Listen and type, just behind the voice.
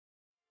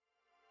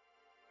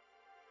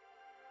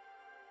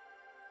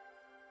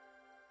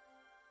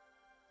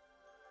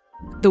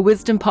The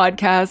Wisdom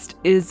Podcast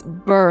is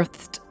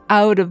birthed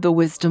out of the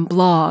Wisdom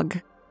blog,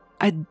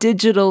 a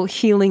digital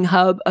healing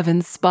hub of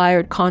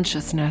inspired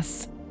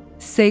consciousness,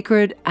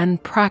 sacred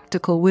and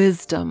practical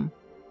wisdom,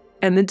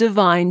 and the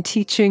divine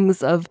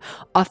teachings of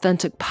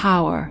authentic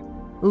power,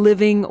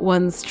 living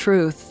one's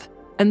truth,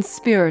 and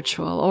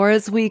spiritual, or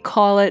as we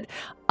call it,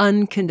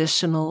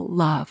 unconditional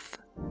love.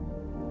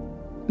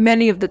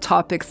 Many of the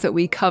topics that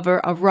we cover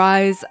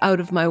arise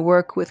out of my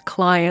work with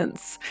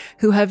clients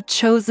who have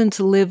chosen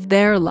to live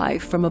their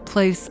life from a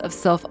place of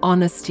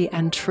self-honesty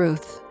and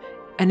truth.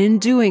 And in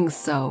doing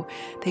so,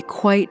 they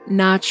quite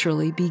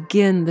naturally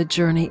begin the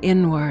journey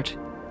inward,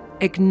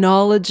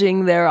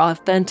 acknowledging their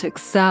authentic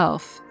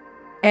self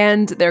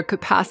and their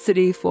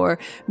capacity for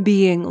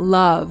being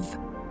love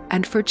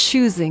and for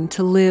choosing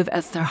to live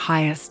as their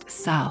highest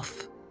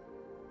self.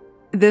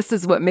 This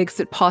is what makes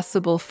it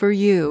possible for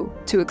you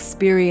to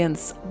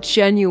experience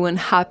genuine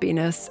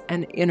happiness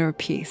and inner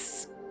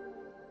peace.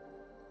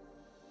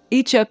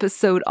 Each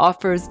episode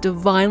offers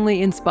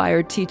divinely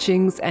inspired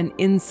teachings and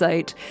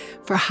insight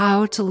for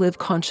how to live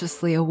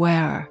consciously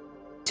aware,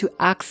 to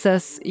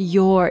access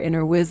your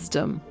inner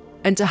wisdom,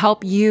 and to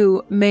help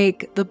you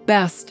make the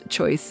best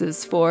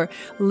choices for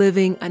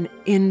living an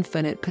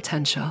infinite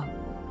potential.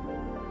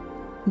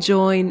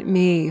 Join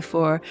me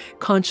for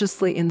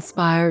consciously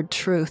inspired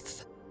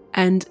truth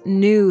and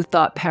new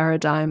thought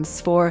paradigms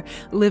for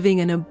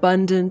living an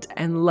abundant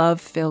and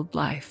love-filled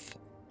life,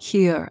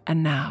 here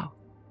and now.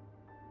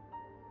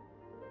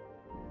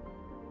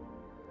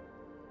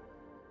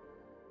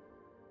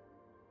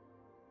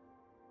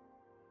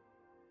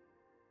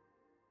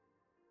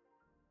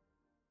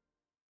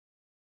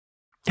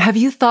 Have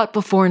you thought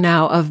before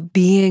now of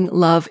being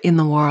love in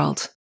the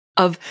world,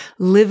 of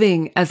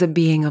living as a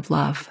being of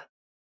love?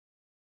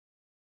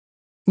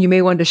 You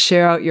may want to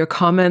share out your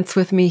comments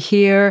with me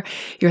here,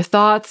 your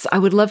thoughts. I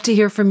would love to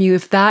hear from you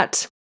if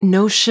that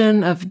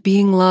notion of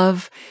being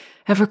love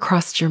ever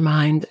crossed your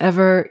mind,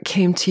 ever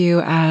came to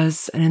you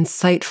as an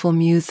insightful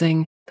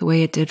musing the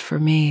way it did for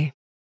me.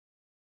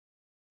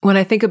 When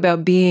I think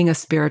about being a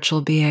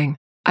spiritual being,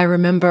 I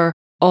remember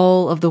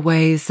all of the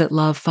ways that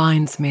love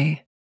finds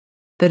me,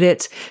 that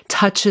it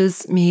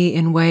touches me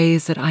in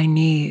ways that I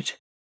need,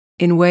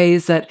 in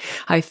ways that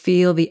I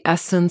feel the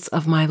essence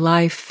of my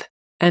life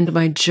and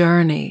my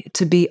journey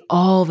to be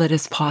all that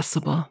is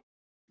possible,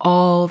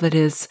 all that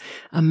is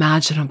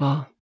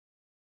imaginable,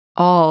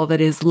 all that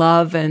is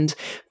love and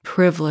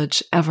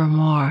privilege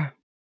evermore.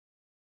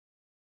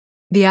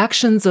 The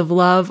actions of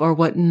love are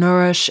what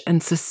nourish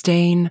and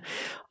sustain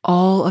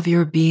all of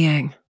your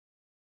being,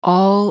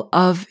 all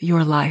of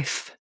your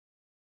life,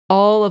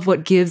 all of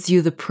what gives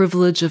you the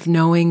privilege of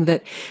knowing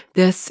that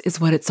this is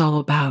what it's all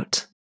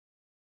about.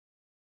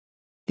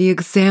 The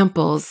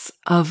examples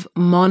of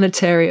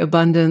monetary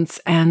abundance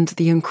and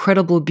the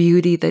incredible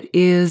beauty that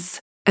is,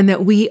 and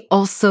that we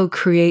also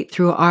create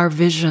through our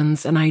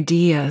visions and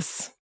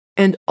ideas,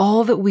 and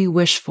all that we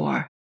wish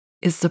for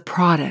is the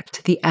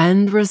product, the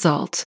end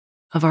result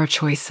of our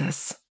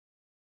choices.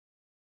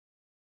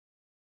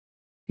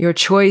 Your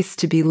choice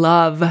to be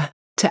love,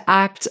 to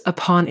act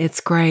upon its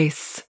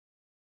grace,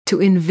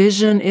 to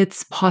envision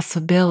its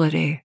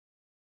possibility,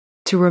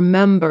 to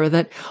remember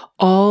that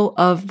all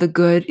of the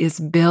good is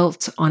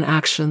built on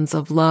actions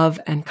of love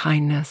and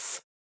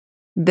kindness.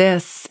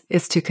 This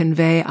is to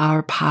convey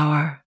our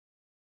power.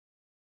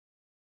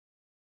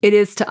 It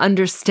is to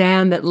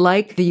understand that,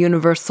 like the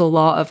universal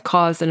law of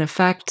cause and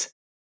effect,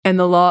 and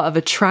the law of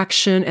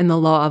attraction and the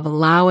law of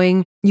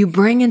allowing, you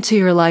bring into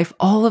your life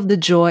all of the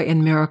joy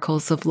and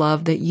miracles of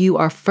love that you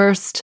are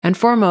first and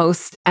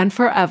foremost and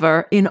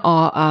forever in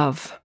awe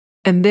of.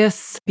 And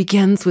this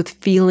begins with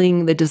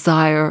feeling the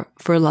desire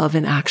for love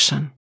in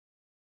action.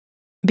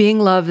 Being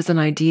love is an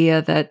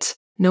idea that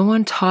no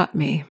one taught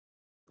me.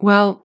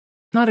 Well,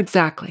 not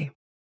exactly.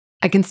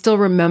 I can still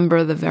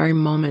remember the very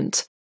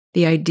moment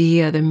the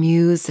idea, the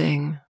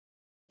musing,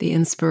 the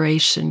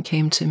inspiration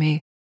came to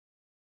me.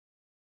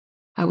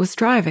 I was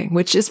driving,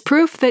 which is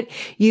proof that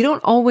you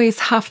don't always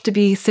have to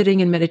be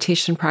sitting in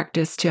meditation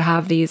practice to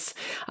have these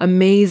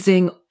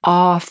amazing,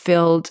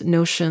 awe-filled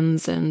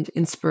notions and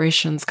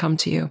inspirations come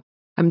to you.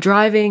 I'm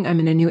driving, I'm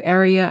in a new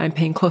area, I'm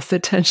paying close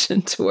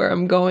attention to where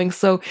I'm going.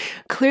 So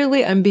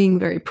clearly I'm being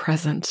very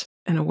present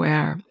and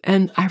aware.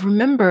 And I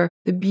remember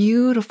the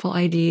beautiful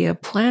idea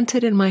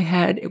planted in my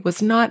head. It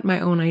was not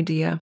my own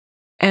idea.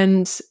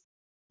 And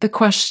the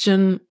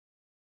question,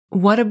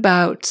 what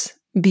about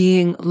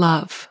being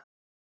love?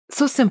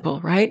 So simple,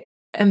 right?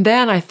 And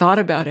then I thought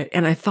about it,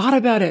 and I thought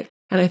about it,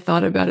 and I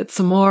thought about it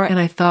some more, and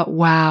I thought,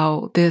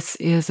 wow, this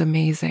is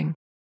amazing.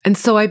 And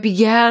so I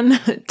began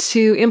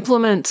to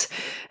implement,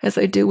 as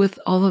I do with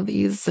all of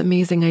these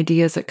amazing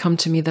ideas that come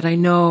to me that I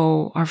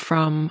know are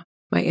from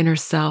my inner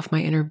self,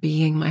 my inner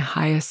being, my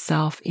highest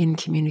self in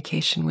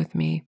communication with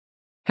me.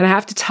 And I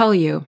have to tell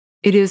you,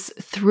 it is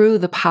through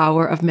the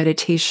power of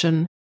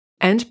meditation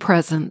and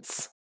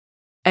presence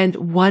and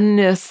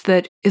oneness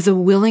that is a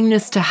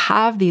willingness to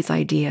have these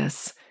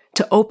ideas,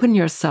 to open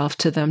yourself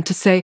to them, to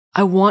say,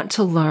 I want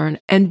to learn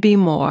and be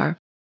more,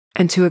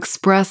 and to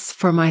express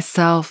for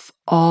myself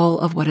all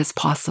of what is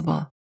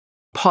possible.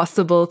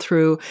 Possible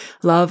through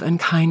love and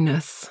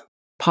kindness,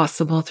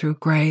 possible through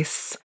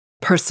grace,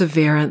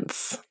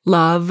 perseverance,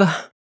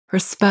 love,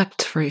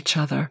 respect for each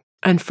other,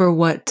 and for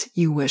what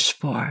you wish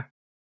for.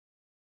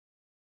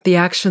 The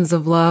actions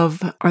of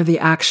love are the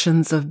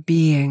actions of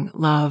being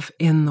love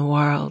in the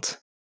world.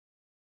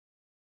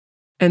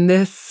 And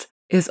this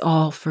is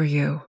all for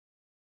you.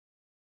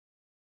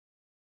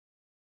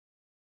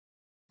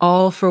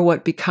 All for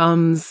what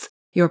becomes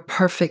your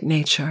perfect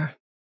nature,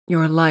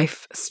 your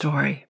life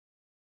story.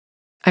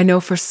 I know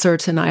for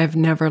certain I have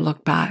never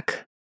looked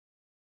back.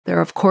 There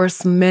are, of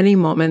course, many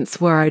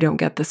moments where I don't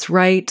get this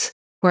right,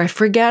 where I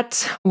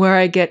forget, where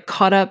I get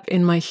caught up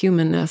in my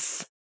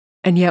humanness.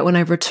 And yet when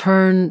I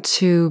return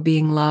to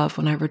being love,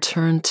 when I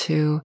return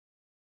to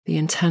the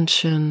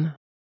intention,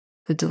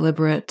 the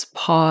deliberate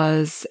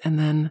pause, and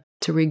then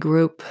to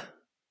regroup,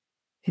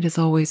 it is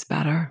always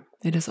better.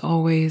 It is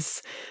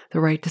always the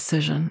right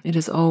decision. It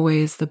is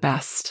always the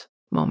best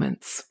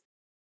moments.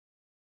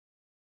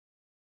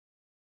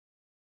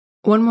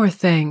 One more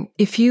thing,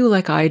 if you,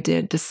 like I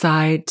did,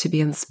 decide to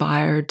be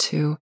inspired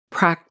to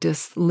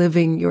practice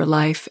living your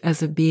life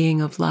as a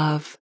being of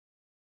love,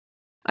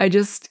 I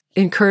just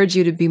encourage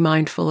you to be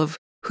mindful of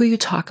who you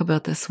talk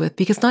about this with,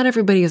 because not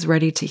everybody is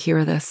ready to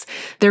hear this.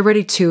 They're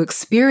ready to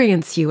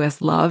experience you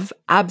as love.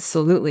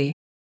 Absolutely.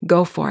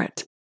 Go for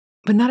it.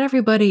 But not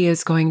everybody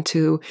is going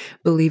to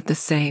believe the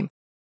same.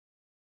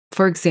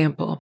 For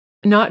example,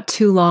 not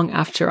too long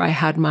after I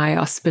had my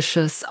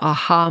auspicious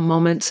aha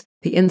moment,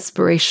 the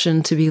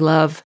inspiration to be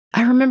love,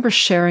 I remember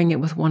sharing it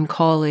with one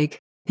colleague,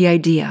 the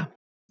idea.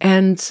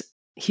 And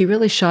he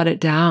really shot it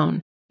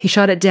down. He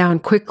shot it down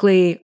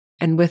quickly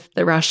and with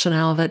the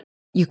rationale that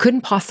you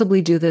couldn't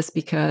possibly do this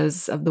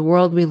because of the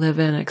world we live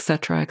in,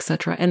 etc.,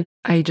 etc. And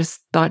I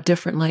just thought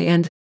differently.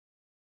 And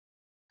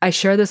I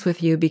share this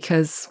with you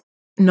because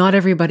not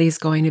everybody's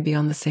going to be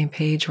on the same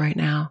page right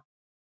now.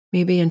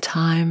 Maybe in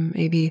time,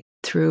 maybe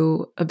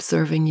through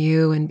observing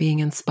you and being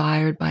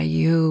inspired by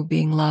you,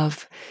 being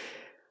love.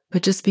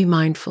 But just be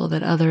mindful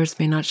that others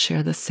may not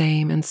share the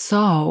same. And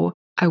so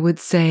I would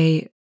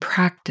say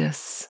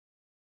practice,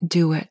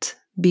 do it,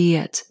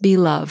 be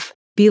love.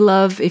 Be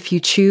love if you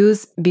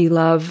choose, be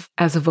love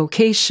as a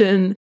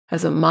vocation,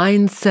 as a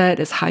mindset,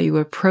 as how you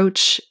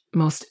approach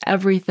most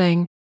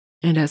everything.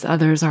 And as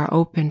others are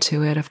open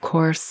to it, of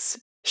course,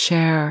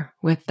 share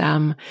with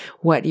them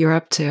what you're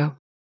up to.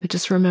 But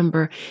just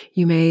remember,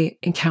 you may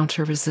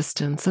encounter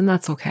resistance, and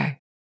that's okay.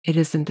 It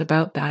isn't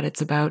about that.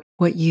 It's about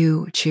what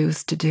you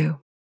choose to do.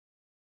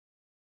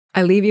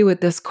 I leave you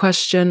with this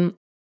question.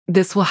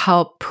 This will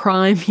help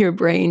prime your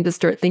brain to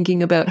start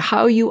thinking about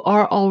how you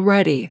are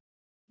already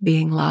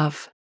being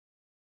love.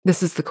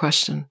 This is the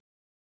question.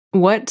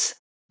 What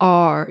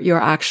are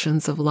your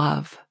actions of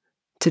love?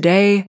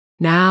 Today,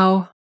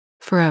 now,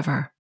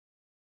 forever.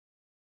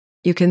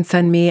 You can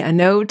send me a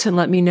note and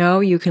let me know.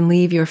 You can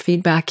leave your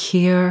feedback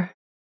here.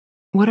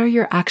 What are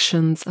your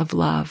actions of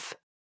love?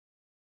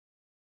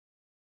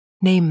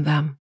 Name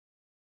them.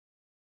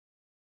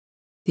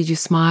 Did you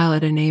smile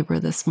at a neighbor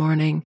this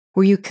morning?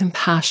 Were you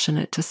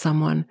compassionate to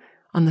someone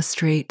on the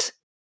street?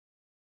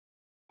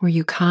 Were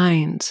you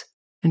kind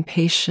and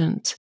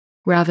patient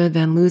rather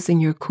than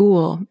losing your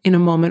cool in a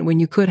moment when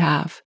you could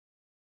have?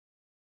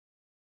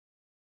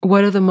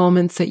 What are the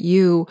moments that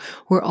you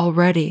were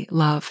already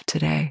love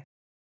today?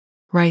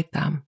 Write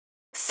them,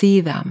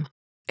 see them,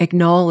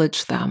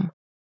 acknowledge them,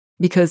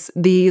 because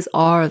these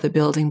are the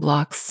building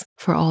blocks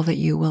for all that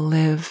you will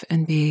live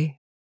and be,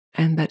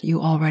 and that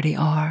you already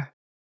are.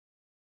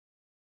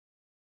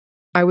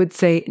 I would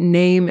say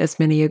name as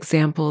many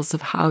examples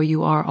of how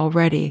you are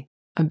already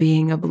a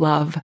being of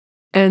love.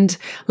 And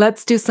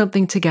let's do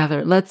something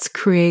together. Let's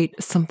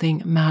create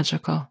something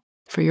magical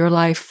for your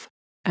life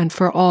and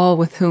for all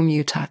with whom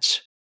you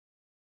touch.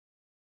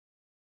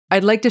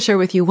 I'd like to share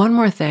with you one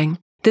more thing.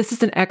 This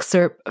is an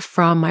excerpt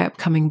from my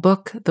upcoming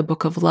book, The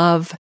Book of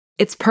Love.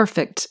 It's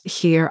perfect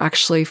here,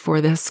 actually,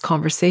 for this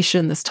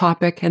conversation, this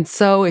topic. And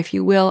so, if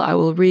you will, I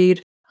will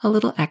read a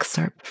little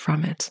excerpt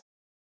from it.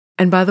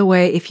 And by the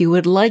way, if you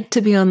would like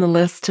to be on the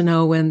list to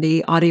know when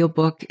the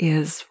audiobook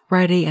is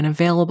ready and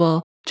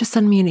available, just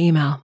send me an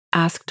email.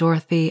 Ask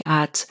Dorothy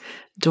at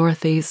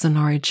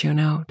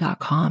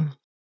dorothyzanorijuno.com.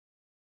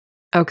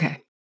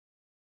 Okay.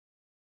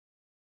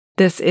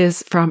 This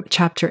is from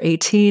chapter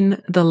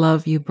 18, The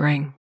Love You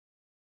Bring.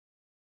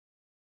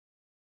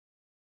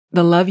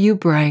 The love you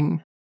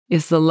bring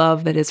is the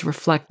love that is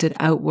reflected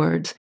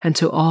outward and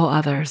to all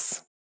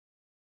others.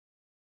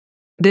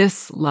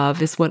 This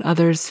love is what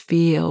others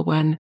feel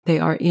when they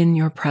are in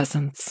your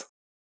presence.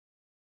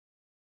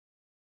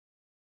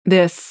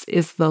 This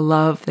is the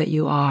love that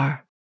you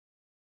are.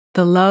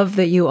 The love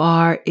that you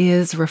are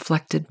is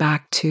reflected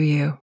back to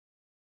you.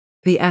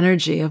 The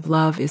energy of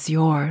love is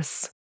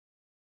yours.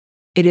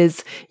 It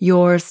is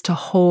yours to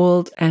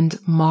hold and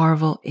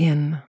marvel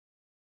in.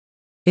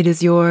 It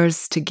is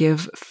yours to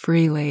give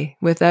freely,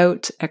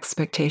 without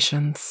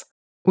expectations,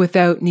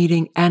 without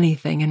needing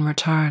anything in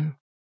return.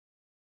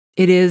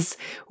 It is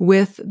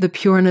with the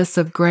pureness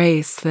of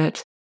grace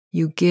that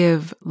you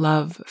give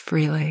love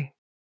freely.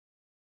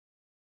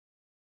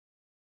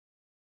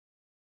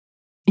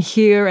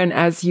 Here and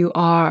as you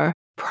are,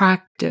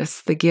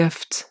 practice the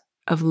gift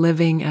of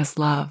living as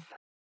love,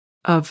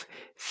 of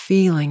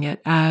feeling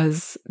it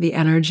as the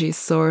energy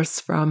source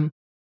from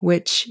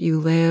which you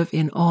live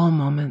in all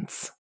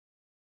moments.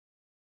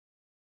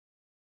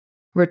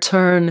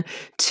 Return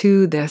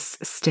to this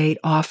state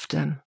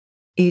often,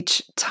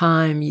 each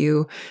time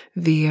you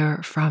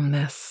veer from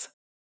this.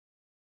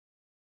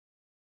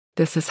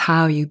 This is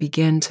how you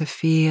begin to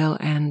feel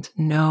and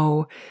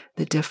know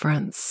the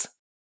difference.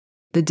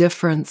 The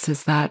difference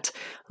is that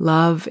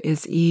love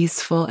is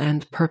easeful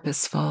and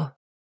purposeful.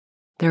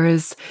 There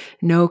is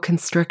no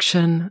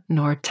constriction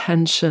nor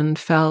tension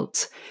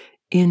felt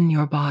in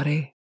your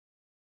body.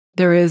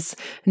 There is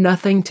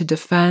nothing to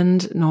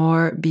defend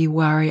nor be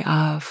wary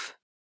of.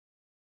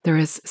 There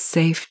is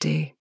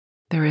safety.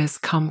 There is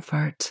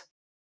comfort.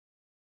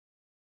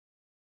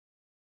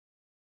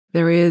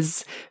 There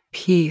is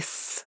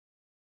peace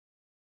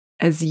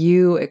as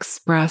you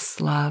express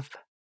love.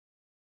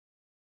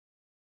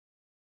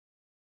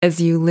 As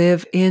you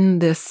live in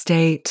this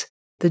state,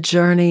 the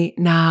journey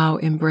now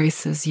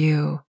embraces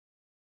you.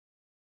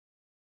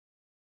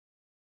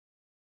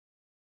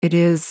 It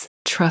is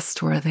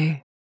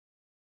trustworthy.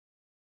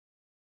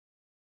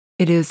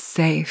 It is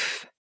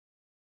safe.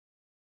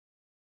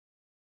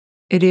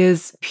 It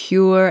is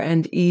pure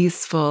and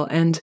easeful,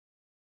 and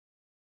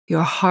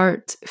your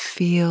heart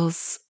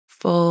feels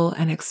full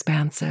and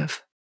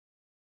expansive.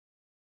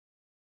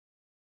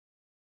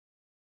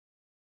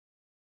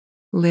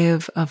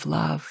 Live of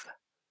love.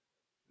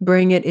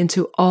 Bring it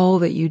into all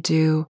that you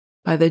do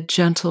by the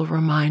gentle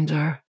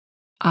reminder,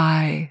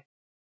 I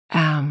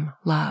am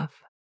love.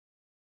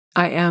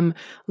 I am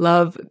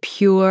love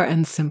pure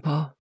and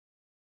simple.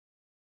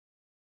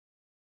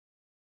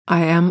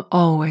 I am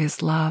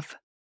always love,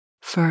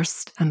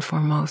 first and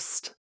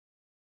foremost.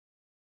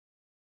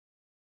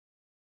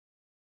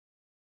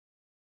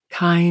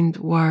 Kind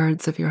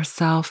words of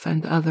yourself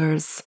and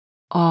others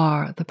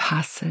are the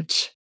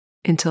passage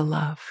into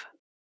love.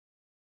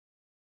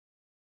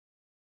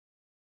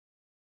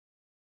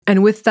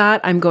 And with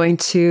that, I'm going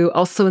to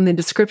also in the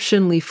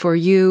description leave for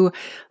you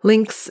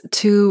links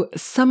to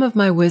some of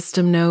my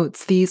wisdom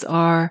notes. These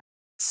are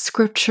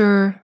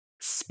scripture,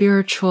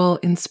 spiritual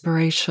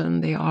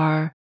inspiration. They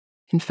are,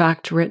 in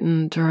fact,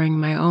 written during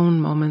my own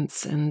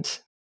moments and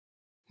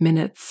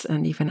minutes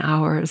and even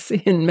hours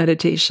in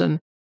meditation.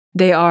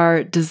 They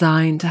are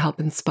designed to help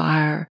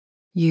inspire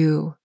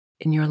you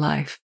in your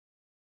life.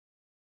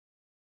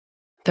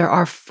 There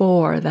are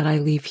 4 that I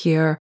leave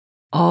here,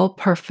 all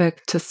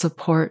perfect to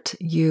support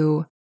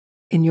you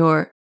in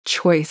your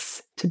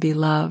choice to be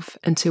love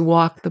and to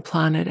walk the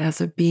planet as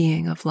a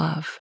being of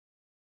love.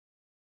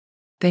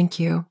 Thank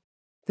you.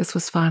 This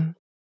was fun.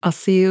 I'll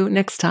see you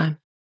next time.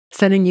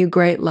 Sending you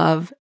great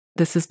love.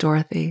 This is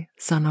Dorothy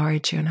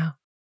Sonori Juno.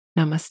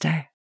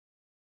 Namaste.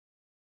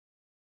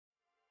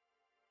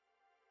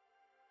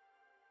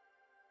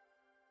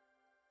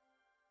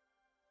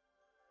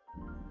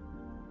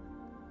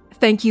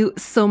 Thank you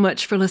so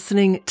much for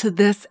listening to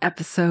this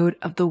episode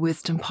of the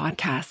Wisdom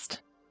Podcast.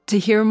 To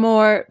hear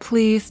more,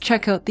 please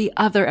check out the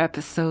other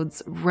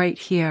episodes right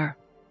here.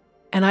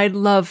 And I'd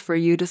love for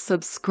you to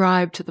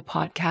subscribe to the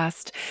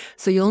podcast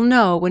so you'll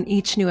know when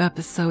each new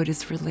episode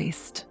is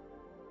released.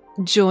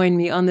 Join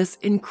me on this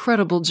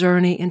incredible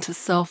journey into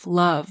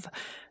self-love,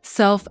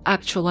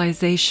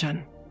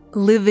 self-actualization,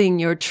 living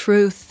your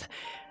truth,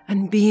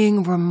 and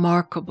being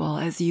remarkable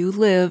as you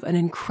live an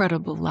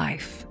incredible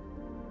life.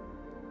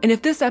 And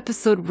if this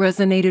episode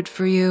resonated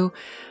for you,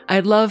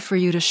 I'd love for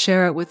you to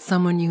share it with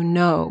someone you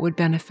know would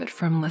benefit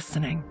from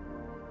listening.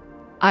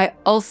 I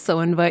also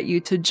invite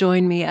you to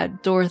join me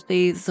at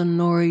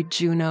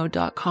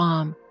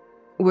dorothyzonorijuno.com,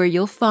 where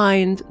you'll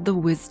find the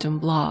Wisdom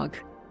blog,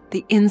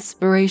 the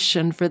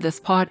inspiration for this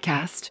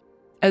podcast,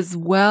 as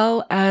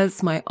well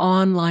as my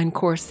online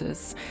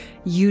courses,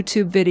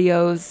 YouTube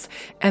videos,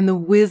 and the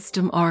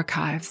Wisdom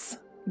archives.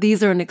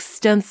 These are an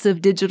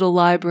extensive digital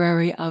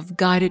library of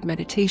guided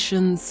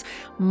meditations,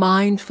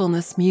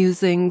 mindfulness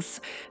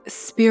musings,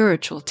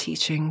 spiritual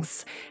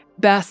teachings,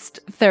 best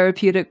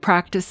therapeutic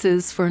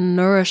practices for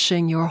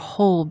nourishing your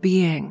whole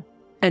being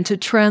and to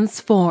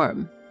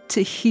transform,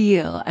 to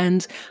heal,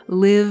 and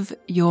live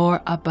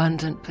your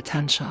abundant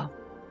potential.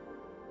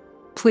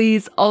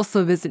 Please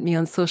also visit me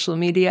on social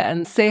media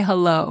and say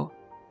hello.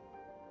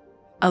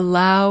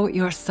 Allow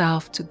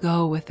yourself to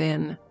go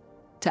within,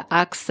 to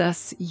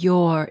access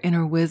your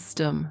inner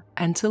wisdom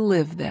and to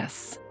live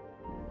this.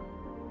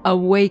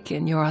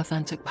 Awaken your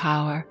authentic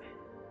power,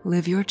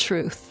 live your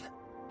truth,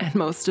 and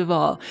most of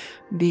all,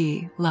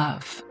 be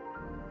love.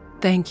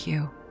 Thank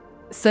you.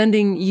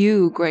 Sending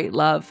you great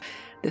love.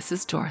 This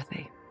is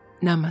Dorothy.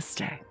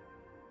 Namaste.